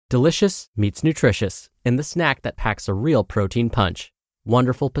Delicious meets nutritious in the snack that packs a real protein punch.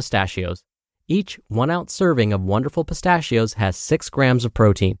 Wonderful Pistachios. Each 1-ounce serving of Wonderful Pistachios has 6 grams of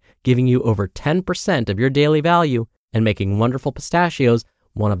protein, giving you over 10% of your daily value and making Wonderful Pistachios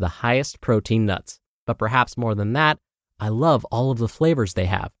one of the highest protein nuts. But perhaps more than that, I love all of the flavors they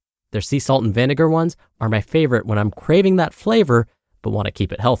have. Their sea salt and vinegar ones are my favorite when I'm craving that flavor but want to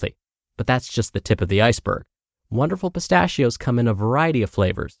keep it healthy. But that's just the tip of the iceberg. Wonderful Pistachios come in a variety of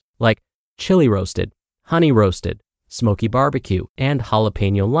flavors, like chili roasted, honey roasted, smoky barbecue, and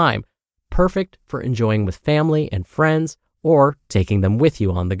jalapeno lime, perfect for enjoying with family and friends or taking them with you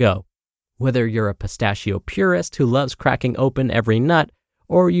on the go. Whether you're a pistachio purist who loves cracking open every nut,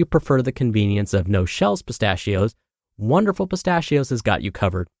 or you prefer the convenience of no-shells pistachios, Wonderful Pistachios has got you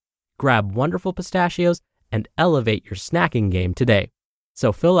covered. Grab Wonderful Pistachios and elevate your snacking game today.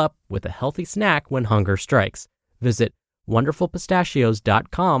 So fill up with a healthy snack when hunger strikes. Visit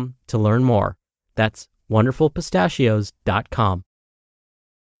wonderfulpistachios.com to learn more. That's wonderfulpistachios.com.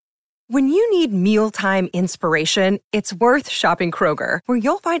 When you need mealtime inspiration, it's worth shopping Kroger, where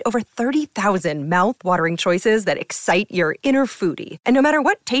you'll find over 30,000 mouth-watering choices that excite your inner foodie. And no matter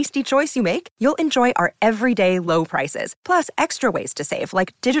what tasty choice you make, you'll enjoy our everyday low prices, plus extra ways to save,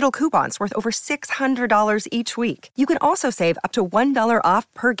 like digital coupons worth over $600 each week. You can also save up to $1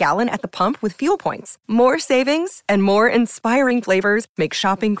 off per gallon at the pump with fuel points. More savings and more inspiring flavors make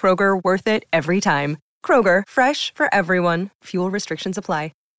shopping Kroger worth it every time. Kroger, fresh for everyone. Fuel restrictions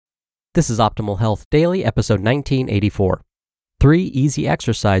apply. This is Optimal Health Daily, episode 1984. 3 Easy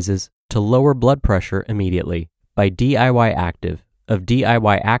Exercises to Lower Blood Pressure Immediately by DIYActive of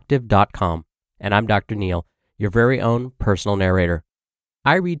DIYActive.com. And I'm Dr. Neil, your very own personal narrator.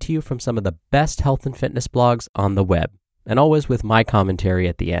 I read to you from some of the best health and fitness blogs on the web, and always with my commentary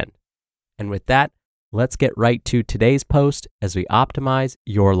at the end. And with that, let's get right to today's post as we optimize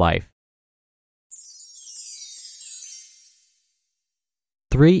your life.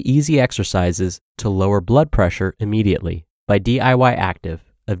 3 Easy Exercises to Lower Blood Pressure Immediately by DIYActive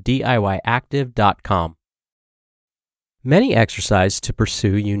of DIYActive.com. Many exercise to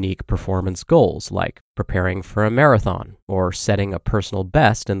pursue unique performance goals, like preparing for a marathon or setting a personal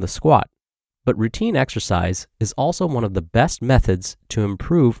best in the squat. But routine exercise is also one of the best methods to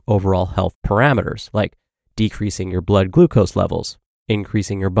improve overall health parameters, like decreasing your blood glucose levels,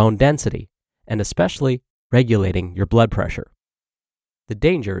 increasing your bone density, and especially regulating your blood pressure. The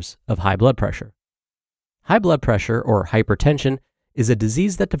dangers of high blood pressure. High blood pressure, or hypertension, is a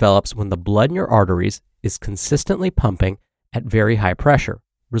disease that develops when the blood in your arteries is consistently pumping at very high pressure,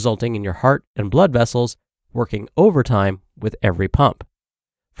 resulting in your heart and blood vessels working overtime with every pump.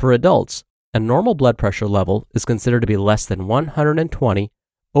 For adults, a normal blood pressure level is considered to be less than 120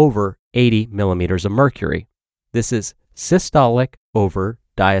 over 80 millimeters of mercury. This is systolic over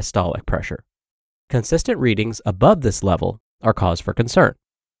diastolic pressure. Consistent readings above this level are cause for concern.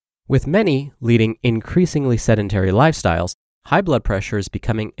 With many leading increasingly sedentary lifestyles, high blood pressure is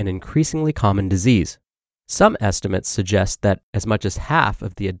becoming an increasingly common disease. Some estimates suggest that as much as half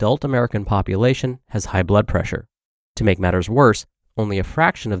of the adult American population has high blood pressure. To make matters worse, only a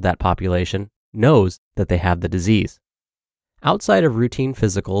fraction of that population knows that they have the disease. Outside of routine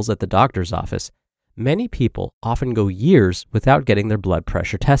physicals at the doctor's office, many people often go years without getting their blood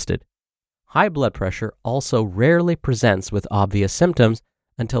pressure tested. High blood pressure also rarely presents with obvious symptoms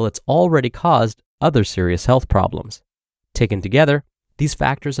until it's already caused other serious health problems. Taken together, these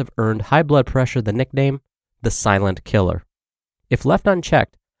factors have earned high blood pressure the nickname, the silent killer. If left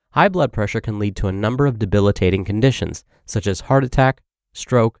unchecked, high blood pressure can lead to a number of debilitating conditions, such as heart attack,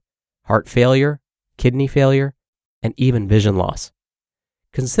 stroke, heart failure, kidney failure, and even vision loss.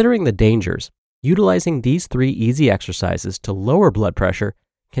 Considering the dangers, utilizing these 3 easy exercises to lower blood pressure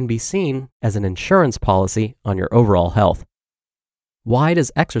can be seen as an insurance policy on your overall health. Why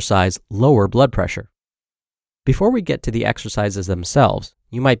does exercise lower blood pressure? Before we get to the exercises themselves,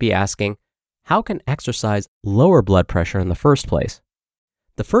 you might be asking, how can exercise lower blood pressure in the first place?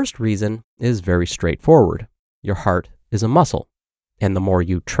 The first reason is very straightforward. Your heart is a muscle, and the more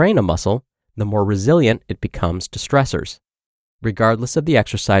you train a muscle, the more resilient it becomes to stressors. Regardless of the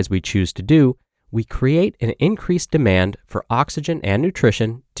exercise we choose to do, we create an increased demand for oxygen and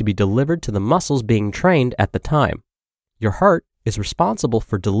nutrition to be delivered to the muscles being trained at the time. Your heart is responsible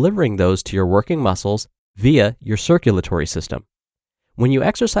for delivering those to your working muscles via your circulatory system. When you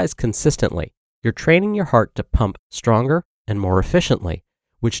exercise consistently, you're training your heart to pump stronger and more efficiently,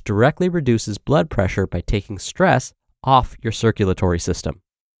 which directly reduces blood pressure by taking stress off your circulatory system.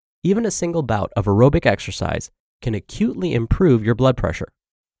 Even a single bout of aerobic exercise can acutely improve your blood pressure.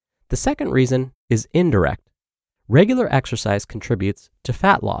 The second reason is indirect. Regular exercise contributes to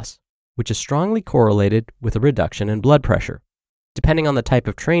fat loss, which is strongly correlated with a reduction in blood pressure. Depending on the type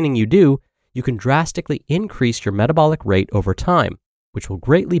of training you do, you can drastically increase your metabolic rate over time, which will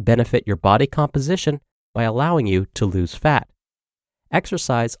greatly benefit your body composition by allowing you to lose fat.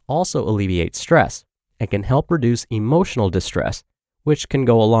 Exercise also alleviates stress and can help reduce emotional distress, which can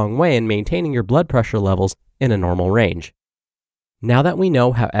go a long way in maintaining your blood pressure levels in a normal range. Now that we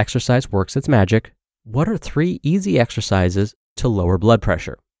know how exercise works its magic, what are 3 easy exercises to lower blood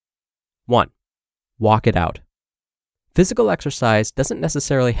pressure? 1. Walk it out. Physical exercise doesn't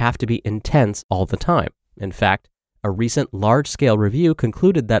necessarily have to be intense all the time. In fact, a recent large-scale review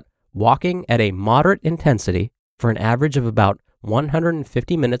concluded that walking at a moderate intensity for an average of about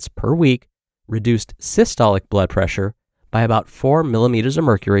 150 minutes per week reduced systolic blood pressure by about 4 millimeters of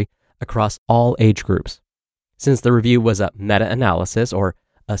mercury across all age groups. Since the review was a meta-analysis or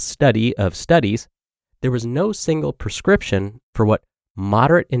a study of studies, there was no single prescription for what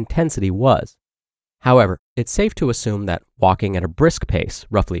moderate intensity was. However, it's safe to assume that walking at a brisk pace,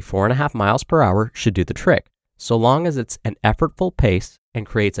 roughly 4.5 miles per hour, should do the trick, so long as it's an effortful pace and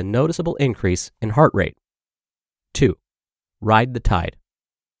creates a noticeable increase in heart rate. 2. Ride the tide.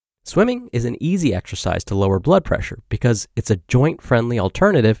 Swimming is an easy exercise to lower blood pressure because it's a joint-friendly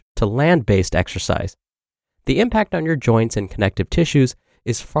alternative to land-based exercise. The impact on your joints and connective tissues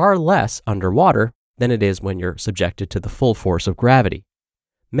is far less underwater than it is when you're subjected to the full force of gravity.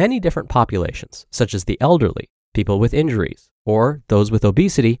 Many different populations, such as the elderly, people with injuries, or those with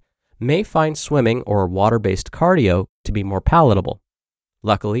obesity, may find swimming or water-based cardio to be more palatable.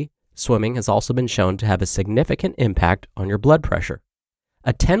 Luckily, swimming has also been shown to have a significant impact on your blood pressure.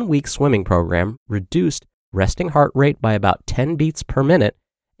 A 10-week swimming program reduced resting heart rate by about 10 beats per minute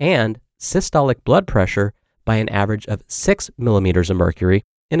and systolic blood pressure by an average of 6 millimeters of mercury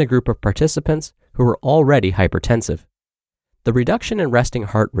in a group of participants who were already hypertensive. The reduction in resting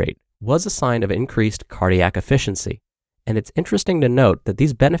heart rate was a sign of increased cardiac efficiency, and it's interesting to note that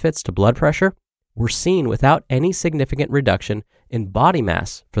these benefits to blood pressure were seen without any significant reduction in body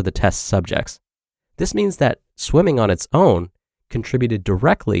mass for the test subjects. This means that swimming on its own contributed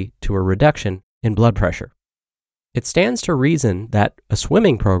directly to a reduction in blood pressure. It stands to reason that a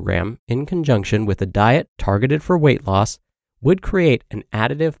swimming program, in conjunction with a diet targeted for weight loss, would create an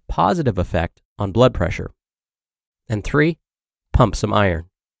additive positive effect on blood pressure. And 3, pump some iron.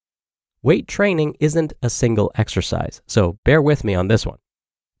 Weight training isn't a single exercise, so bear with me on this one.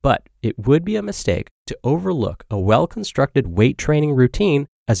 But it would be a mistake to overlook a well-constructed weight training routine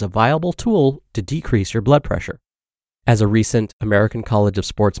as a viable tool to decrease your blood pressure. As a recent American College of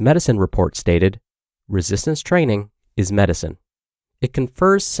Sports Medicine report stated, resistance training is medicine. It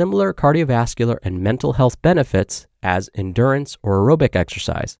confers similar cardiovascular and mental health benefits as endurance or aerobic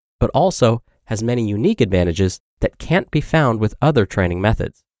exercise, but also has many unique advantages that can't be found with other training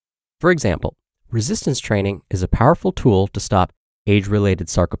methods. For example, resistance training is a powerful tool to stop age-related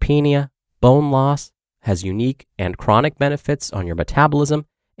sarcopenia, bone loss, has unique and chronic benefits on your metabolism,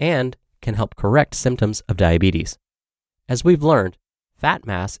 and can help correct symptoms of diabetes. As we've learned, fat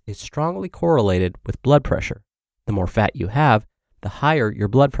mass is strongly correlated with blood pressure. The more fat you have, the higher your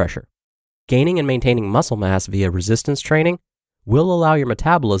blood pressure. Gaining and maintaining muscle mass via resistance training will allow your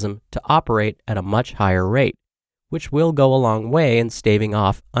metabolism to operate at a much higher rate, which will go a long way in staving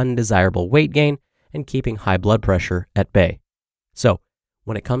off undesirable weight gain and keeping high blood pressure at bay. So,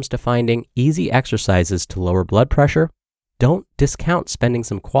 when it comes to finding easy exercises to lower blood pressure, don't discount spending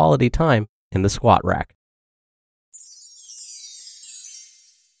some quality time in the squat rack.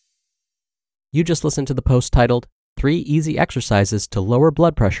 You just listened to the post titled 3 Easy Exercises to Lower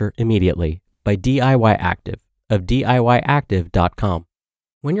Blood Pressure Immediately by DIYActive of DIYActive.com.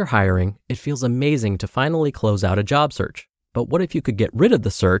 When you're hiring, it feels amazing to finally close out a job search. But what if you could get rid of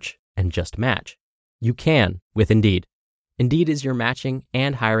the search and just match? You can with Indeed. Indeed is your matching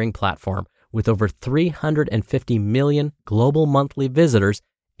and hiring platform with over 350 million global monthly visitors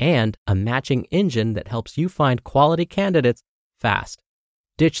and a matching engine that helps you find quality candidates fast.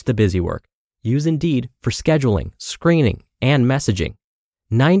 Ditch the busy work. Use Indeed for scheduling, screening, and messaging.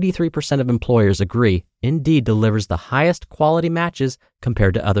 93% of employers agree Indeed delivers the highest quality matches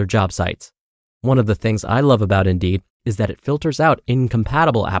compared to other job sites. One of the things I love about Indeed is that it filters out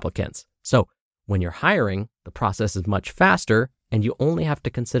incompatible applicants. So when you're hiring, the process is much faster and you only have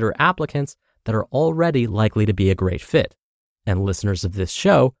to consider applicants that are already likely to be a great fit. And listeners of this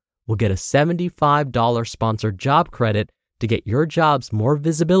show will get a $75 sponsored job credit to get your jobs more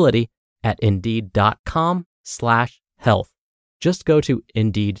visibility at Indeed.com/health. Just go to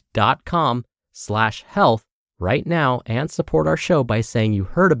Indeed.com/health right now and support our show by saying you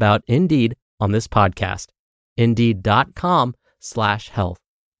heard about Indeed on this podcast. Indeed.com/health.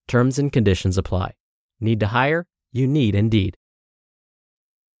 Terms and conditions apply. Need to hire? You need Indeed.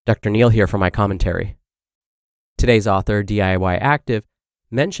 Dr. Neal here for my commentary. Today's author, DIYActive,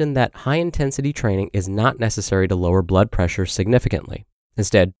 mentioned that high-intensity training is not necessary to lower blood pressure significantly.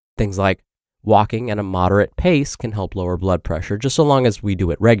 Instead, things like walking at a moderate pace can help lower blood pressure just so long as we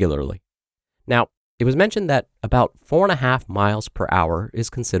do it regularly. Now, it was mentioned that about 4.5 miles per hour is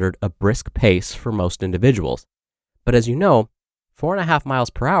considered a brisk pace for most individuals. But as you know, 4.5 miles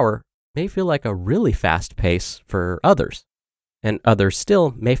per hour may feel like a really fast pace for others, and others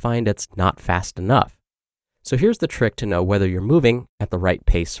still may find it's not fast enough. So here's the trick to know whether you're moving at the right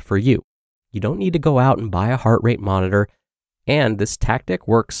pace for you. You don't need to go out and buy a heart rate monitor, and this tactic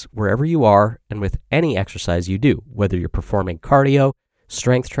works wherever you are and with any exercise you do, whether you're performing cardio,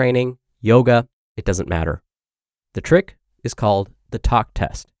 strength training, yoga, it doesn't matter. The trick is called the talk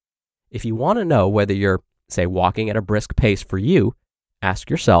test. If you want to know whether you're, say, walking at a brisk pace for you, ask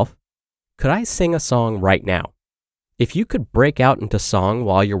yourself, could I sing a song right now? If you could break out into song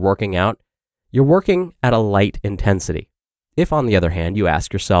while you're working out, you're working at a light intensity. If, on the other hand, you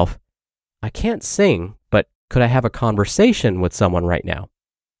ask yourself, I can't sing, but could I have a conversation with someone right now?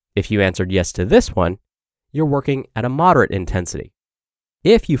 If you answered yes to this one, you're working at a moderate intensity.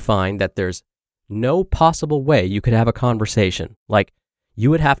 If you find that there's no possible way you could have a conversation, like you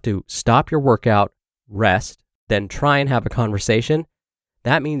would have to stop your workout, rest, then try and have a conversation,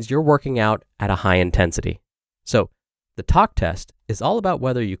 that means you're working out at a high intensity. So the talk test is all about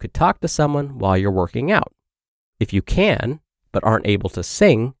whether you could talk to someone while you're working out. If you can, but aren't able to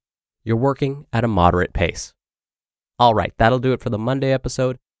sing, you're working at a moderate pace. All right, that'll do it for the Monday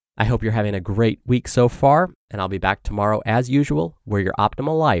episode. I hope you're having a great week so far, and I'll be back tomorrow as usual, where your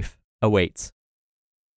optimal life awaits.